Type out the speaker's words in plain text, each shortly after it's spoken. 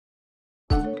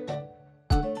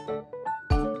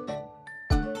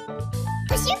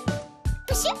プシュ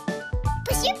プシュ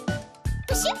プシュ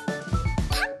プシュ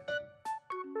パッ。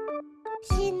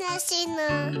しなしな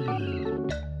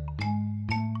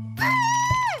パー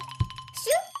シ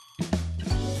ュ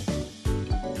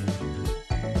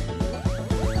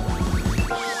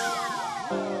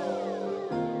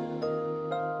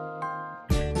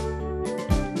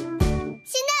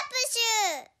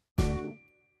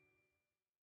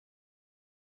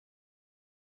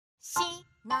シ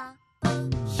ナプ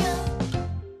シュ。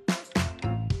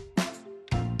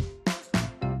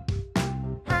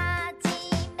はじ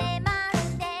めま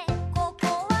して、ここ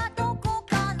はどこ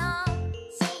かな。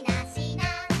シナシナ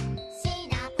シ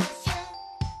ナプシュ。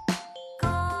こ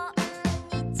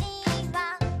んにちは、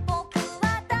僕は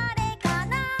誰か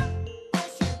な。プ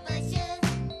シュプシュ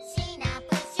シナ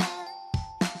プシュ。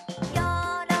よ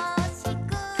ろしく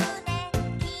ね、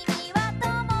君は友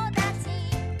達。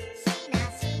シナ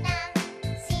シナ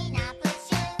シナプシ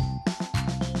ュ。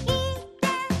行って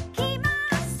きま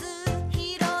す、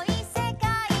広い世界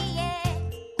へ。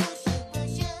プシュプ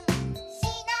シュシ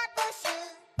ナプシュ。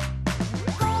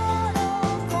コロ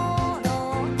コロ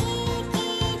生き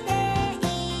てい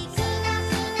く。シナ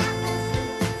シナプシ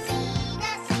ュシナ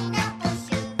シナプ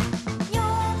シュ。よ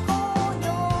こよ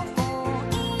こ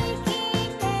生きてい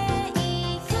く。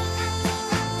シナシ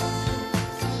ナプシ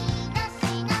ュシナシ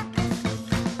ナプシュ。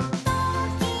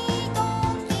時々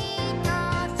立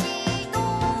ち止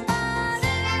まる。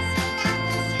シナシナ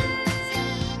プシュシ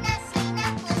ナシナ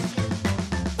プシュ。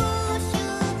プシ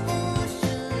ュプシ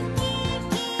ュ生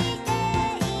きていく。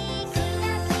シ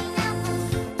ナシナプ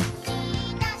シュシ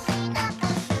ナシナプ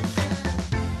シュ。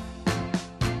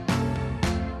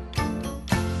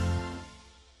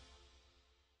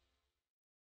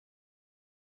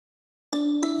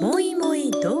もいも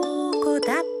いどこ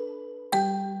だ。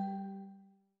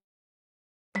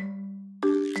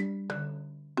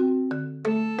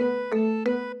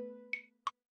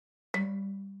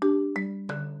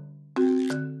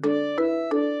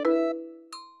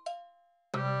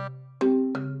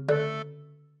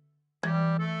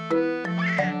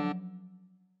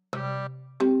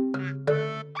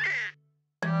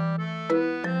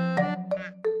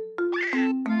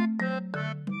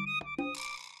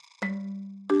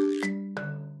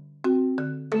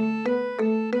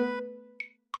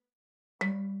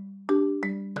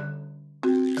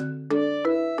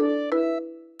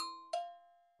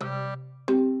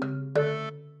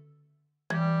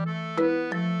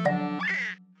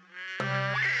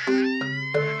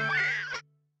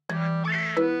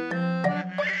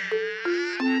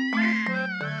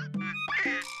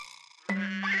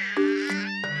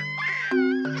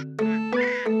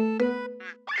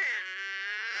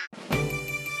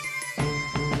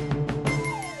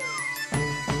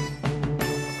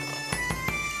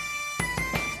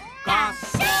がっ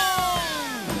しゃん。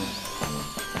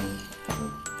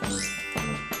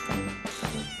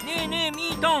ねえねえみ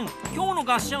ーたん、今日の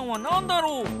がっしゃんは何だ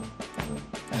ろう。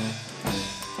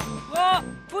わ、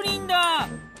プリンだ。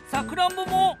さくらんぼ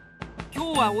も。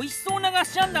今日は美味しそうながっ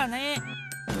しゃんだね。さ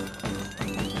あ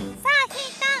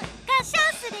ひーたん、合唱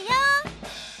するよ。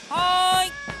はー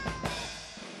い。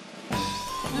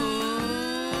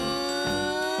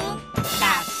が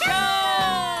っしゃ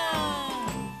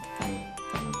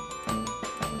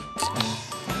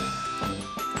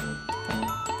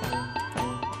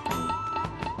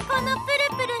このプル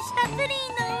プルしたプリン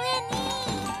の上に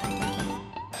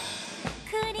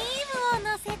クリームを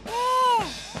のせて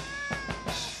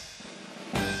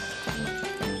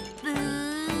ブーン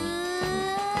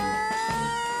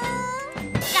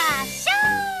ガッシャ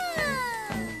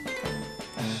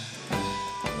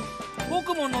ーん。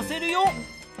僕も乗せるよ。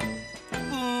ブ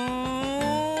ーン。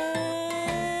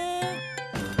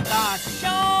がっしゃ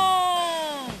ー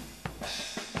ん。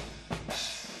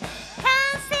完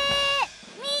成。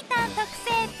みーたん特製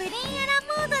プリンアラ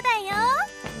モードだよ。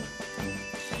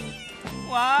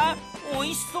わあ、美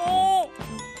味しそう。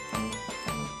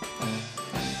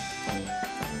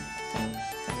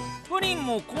プリン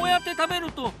もこうやって食べ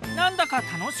るとなんだか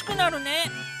楽しくなるね。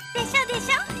でしょで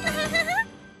しょ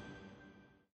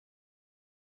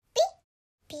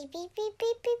ピピピピ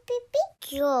ピピ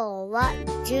ピ。今日は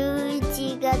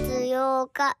11月8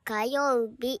日火曜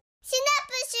日。シナ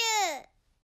プシュ。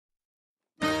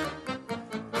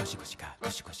ゴシゴシかゴ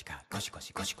シゴシかゴシゴ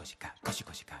シゴシゴシかゴシ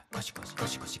ゴシかゴシゴシゴ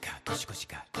シゴシかゴシゴシ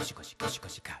かゴシゴシゴシゴ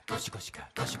シかゴシゴシか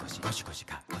ゴシゴシゴシゴシ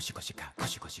かゴシゴシかゴ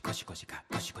シゴシゴシゴシか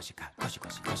ゴシゴシかゴシゴ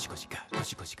シゴシゴシかゴ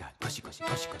シゴシかゴシゴシ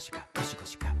ゴシゴシかゴシゴ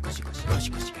シかゴシゴシゴシゴ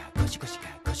シかゴシゴシか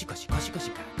ゴシゴシゴシゴ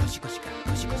シかゴシゴシか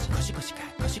ゴシゴシゴシゴシか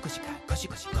ゴシゴシかゴシ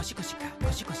ゴシゴシゴシか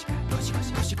ゴシゴシかゴシゴ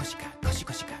シゴシゴシかゴシ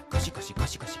ゴシかゴシゴシゴ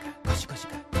シゴシかゴシゴシ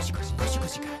かゴシゴシゴシゴシ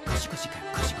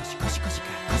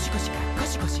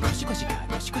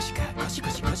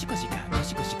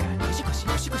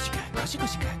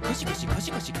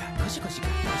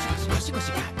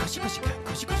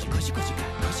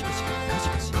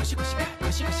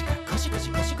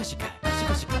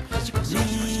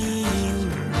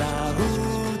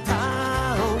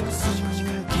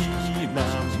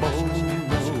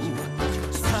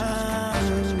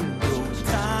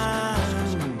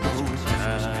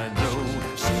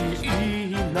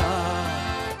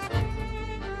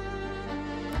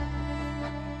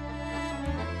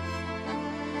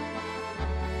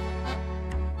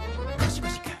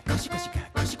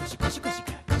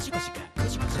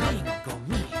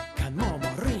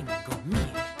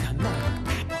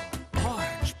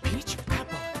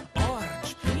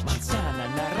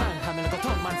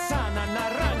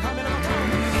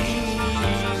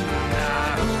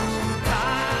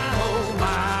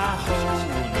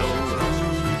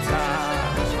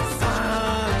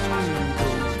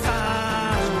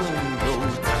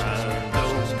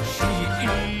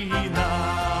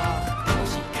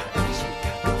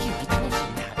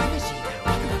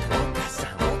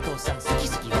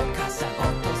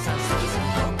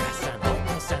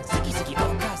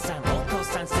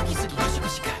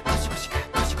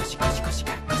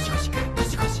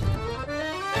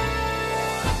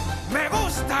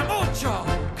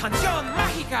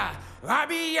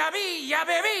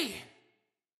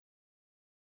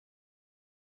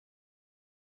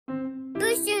プ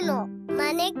ッシュの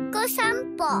まねっこ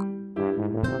散歩。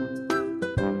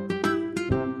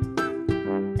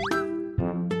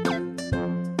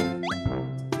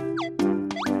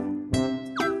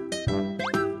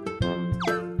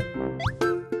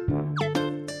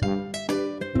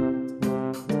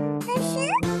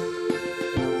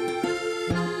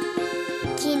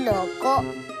キノコ。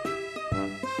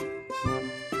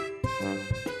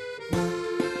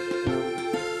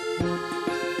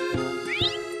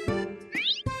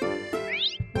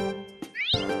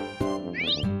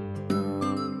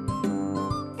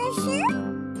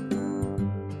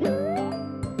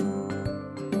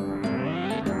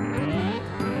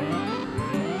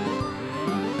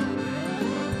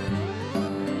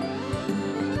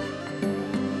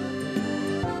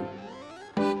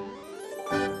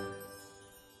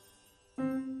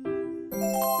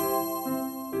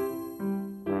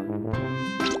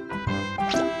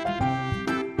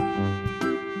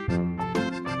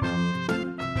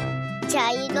茶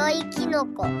色いキノ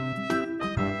コ。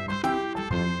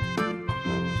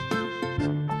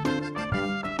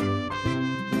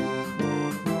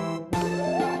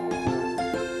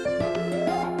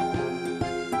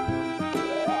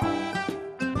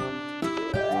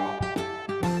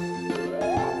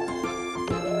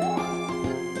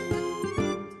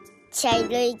茶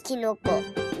色いキノコ、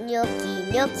ニョキ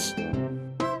ニョキ。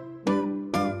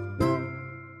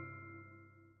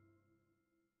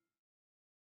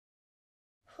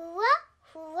ふわ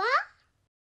ふわ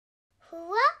ふわ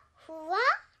ふわ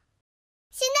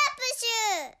シナプシ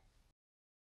ュ。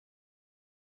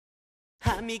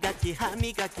歯磨き歯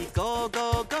磨きゴー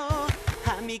ゴーゴー、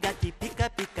歯磨きピカ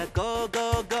ピカゴー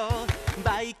ゴーゴー、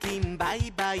バイキンバ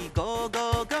イバイゴー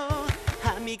ゴーゴー、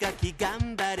歯磨き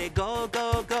頑張れゴー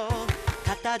ゴーゴー、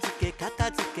片付け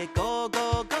片付けゴー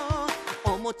ゴーゴ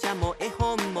ー、おもちゃも絵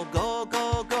本もゴー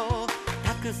ゴーゴー、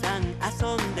たくさん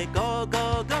遊んでゴーゴ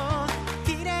ーゴー、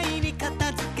きれいに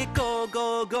片付けゴー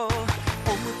ゴーゴー、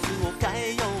おむつを変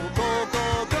えようゴーゴ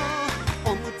ーゴ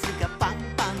ー、おむつがパン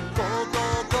パンゴーゴ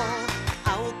ーゴ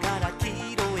ー、青から黄色へ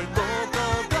ゴーゴ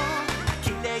ーゴー、き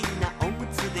れいなおむ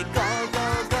つでゴーゴ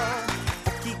ーゴー、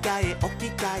お着替えお着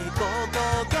替えゴーゴ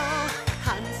ーゴー、半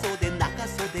袖長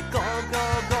袖ゴーゴ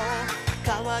ーゴー、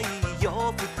かわいい洋服ゴ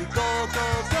ーゴー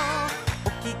ゴー、お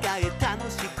着替え楽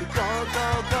しくゴーゴ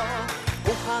ーゴー、ご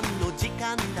飯の時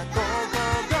間だゴーゴ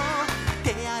ーゴー、手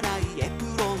洗いエプ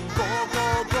ロンゴーゴ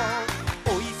ーゴ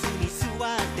ー、お椅子に座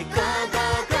ってゴーゴ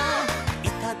ーゴー、い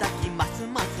ただきます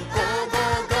ますゴーゴ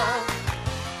ーゴー、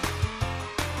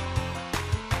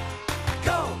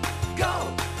ゴーゴー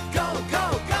ゴーゴ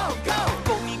ーゴーゴー、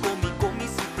ゴミゴミゴミ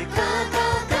捨てゴーゴ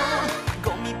ーゴー、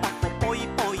ゴミ箱ポイ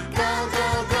ポイゴーゴ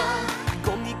ーゴ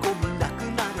ー、ゴミゴミなく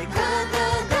なれゴーゴ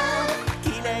ーゴー、き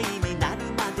れいになる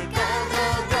までゴーゴ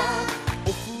ーゴー、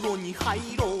お風呂に入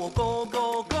ろうゴー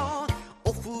ゴーゴー、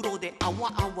お風呂であ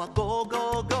わあわゴー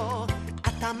ゴーゴー、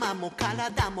頭も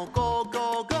体もゴー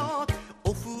ゴーゴー、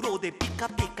お風呂でピカ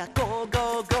ピカゴー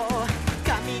ゴーゴー、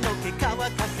髪の毛乾か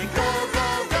せゴーゴ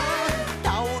ーゴー、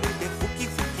タオルで拭き拭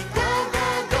きゴーゴ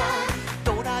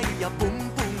ーゴー、ドライヤーブンブン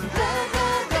ゴーゴ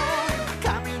ーゴー、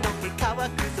髪の毛乾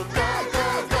くぞゴーゴ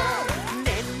ーゴー、ね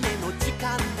んねの時間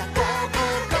だゴーゴ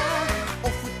ーゴー、お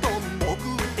布団潜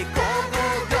ってゴーゴ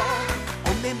ーゴー、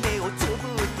お目目をつぶ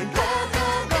ってゴーゴ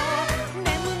ーゴー、ね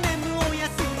むねむおや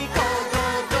すみゴーゴ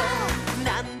ーゴー、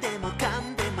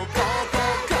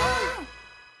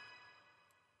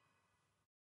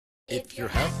If you're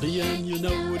happy and you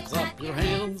know it, clap your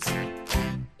hands.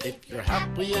 If you're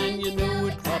happy and you know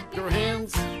it, clap your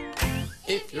hands.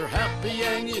 If you're happy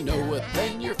and you know it,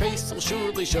 then your face will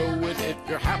surely show it. If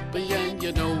you're happy and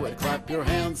you know it, clap your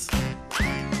hands.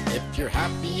 If you're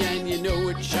happy and you know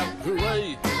it, shout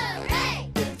hooray.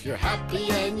 Hooray! If you're happy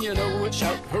and you know it,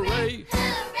 shout hooray.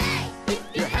 Hooray! If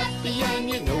you're happy and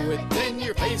you know it, then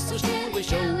your face will surely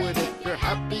show it. If you're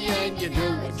happy and you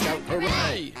know it, shout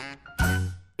hooray.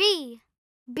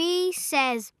 B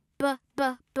says b.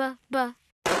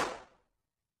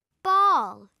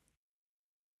 Ball.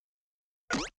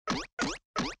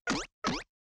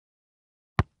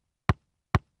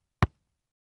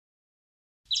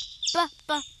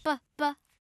 B.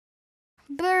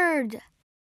 Bird.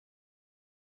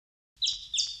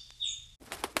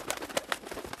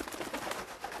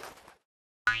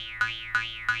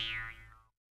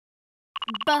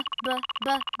 B.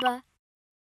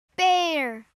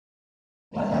 Bear.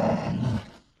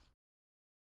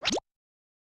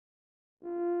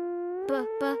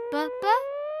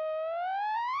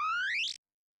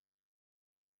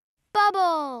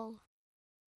 Bubble.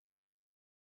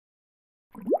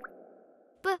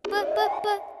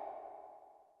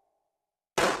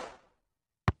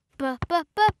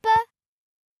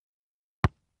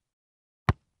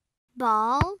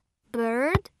 Ball,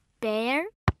 bird, bear,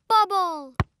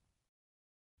 bubble.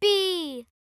 B.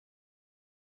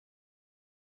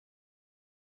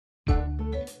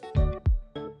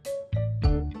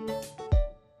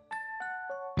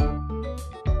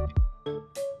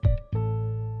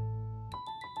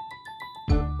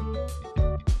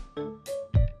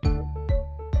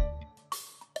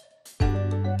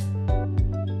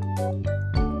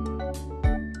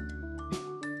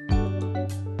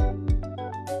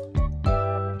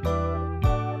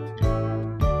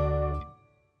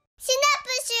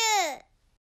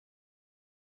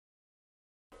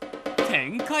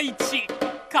天下一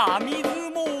紙相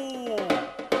撲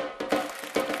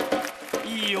い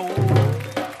いよ。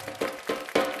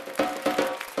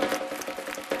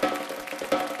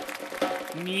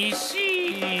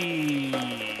西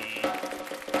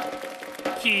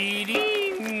キ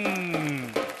リ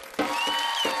ン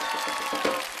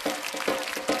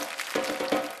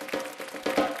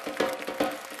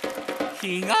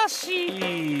東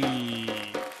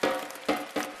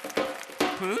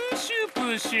プシュ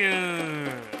プシ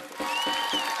ュ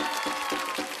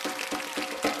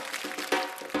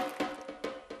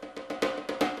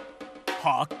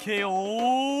はっけよ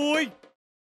ーい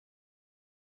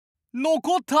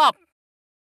残った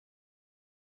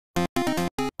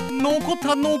残っ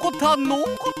た残った残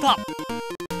った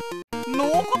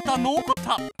残った残っ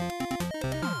た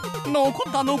残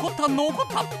った残った残っ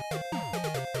た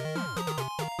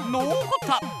残っ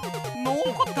た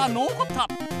残った残った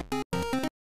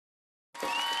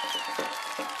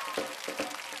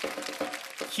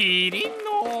キリン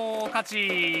の勝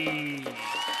ち。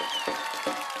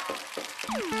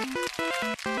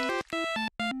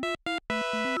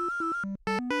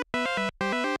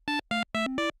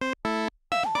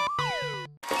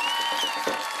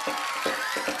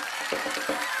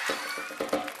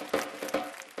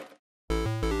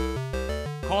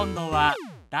今度は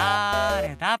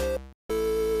誰だ？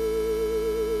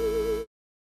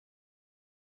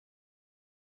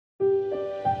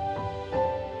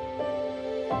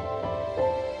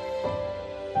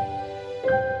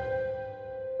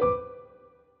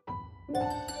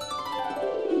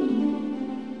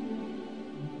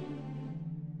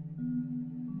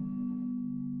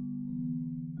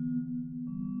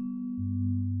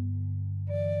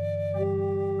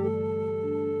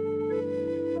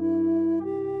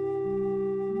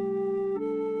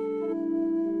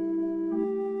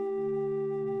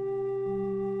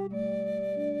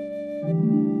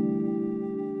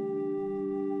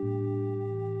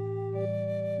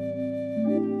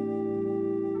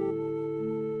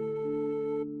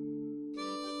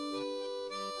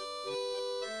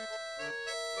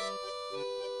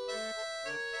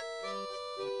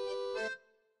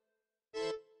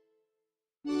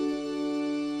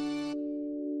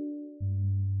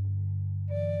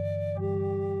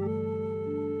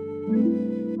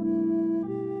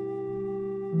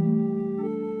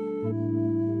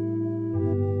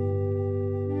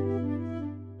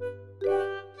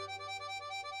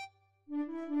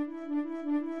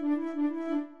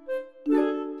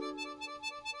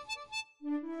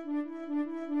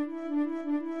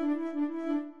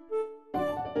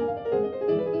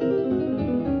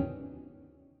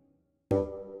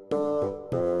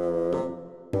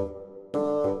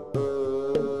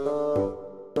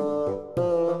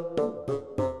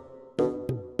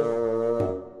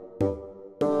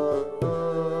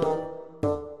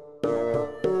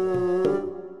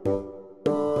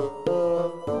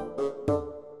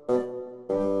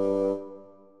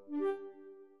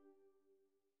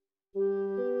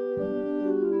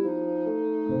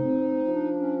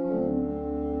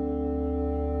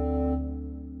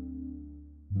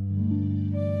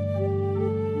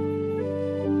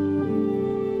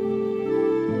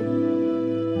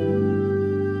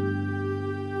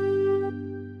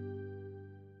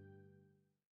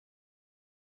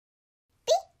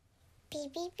ピ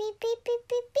ピピピピ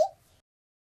ピピ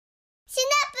シ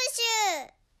ナプシ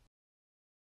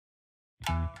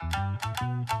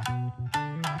ュ